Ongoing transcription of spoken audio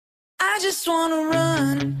just wanna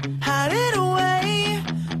run, hide it away,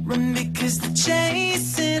 run because they're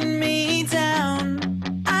chasing me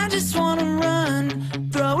down. I just wanna run,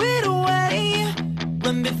 throw it away,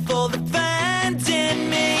 run before they're finding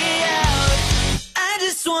me out. I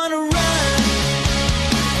just wanna run.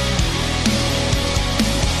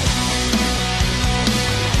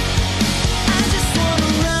 I just wanna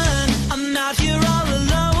run, I'm out here all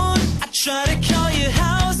alone. I try to call your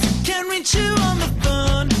house, can't reach you on the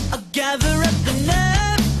phone. I'll gather up the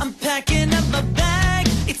nerve, I'm packing up my bag.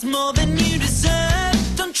 It's more than you deserve,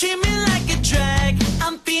 don't treat me like a drag.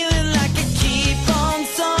 I'm feeling like I keep on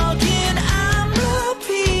talking, I'm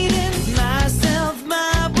repeating myself,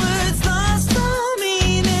 my words lost all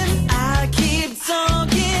meaning. I keep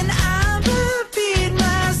talking, I repeat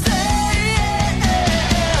myself.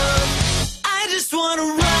 I just wanna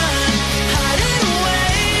run, hide it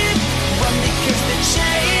away, run because they're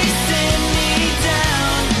chasing me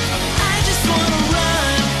down. I just wanna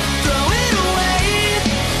run, throw it away,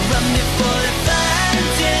 run before they're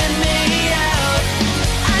finding me out.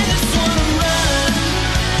 I just wanna run,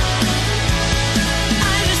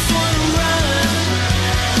 I just wanna run.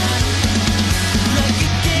 Like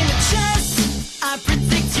a game of chess, I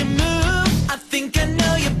predict your move. I think I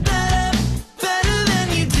know you better, better than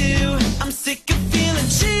you do. I'm sick of feeling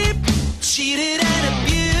cheap, cheated and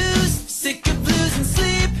abused, sick of losing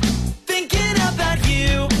sleep, thinking about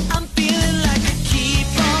you. I'm feeling like I keep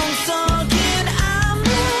on talking, I'm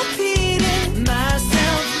repeating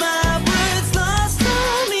myself, my words lost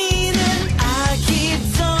all meaning. I keep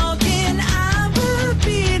talking, I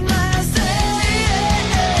repeat myself.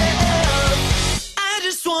 I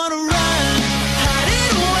just wanna run, hide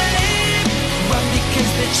it away, run because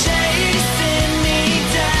they're chasing me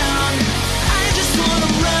down. I just wanna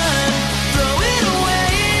run, throw it away,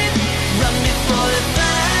 run before they're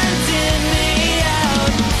finding me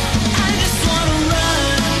out. I just wanna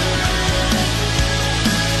run,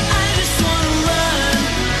 I just wanna run,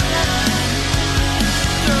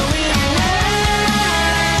 throw it away.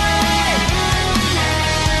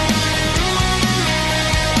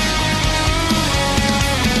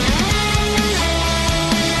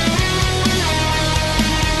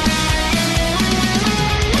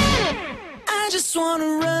 I just wanna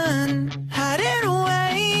run, hide it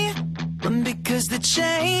away, run because they're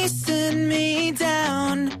chasing me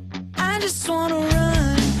down. I just wanna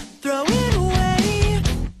run, throw it away,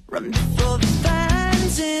 run before they're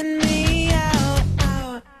finding me out.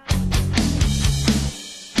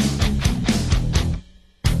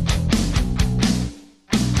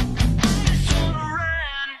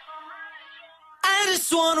 I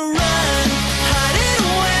just wanna run, hide it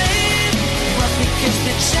away, run because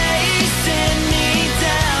they're chasing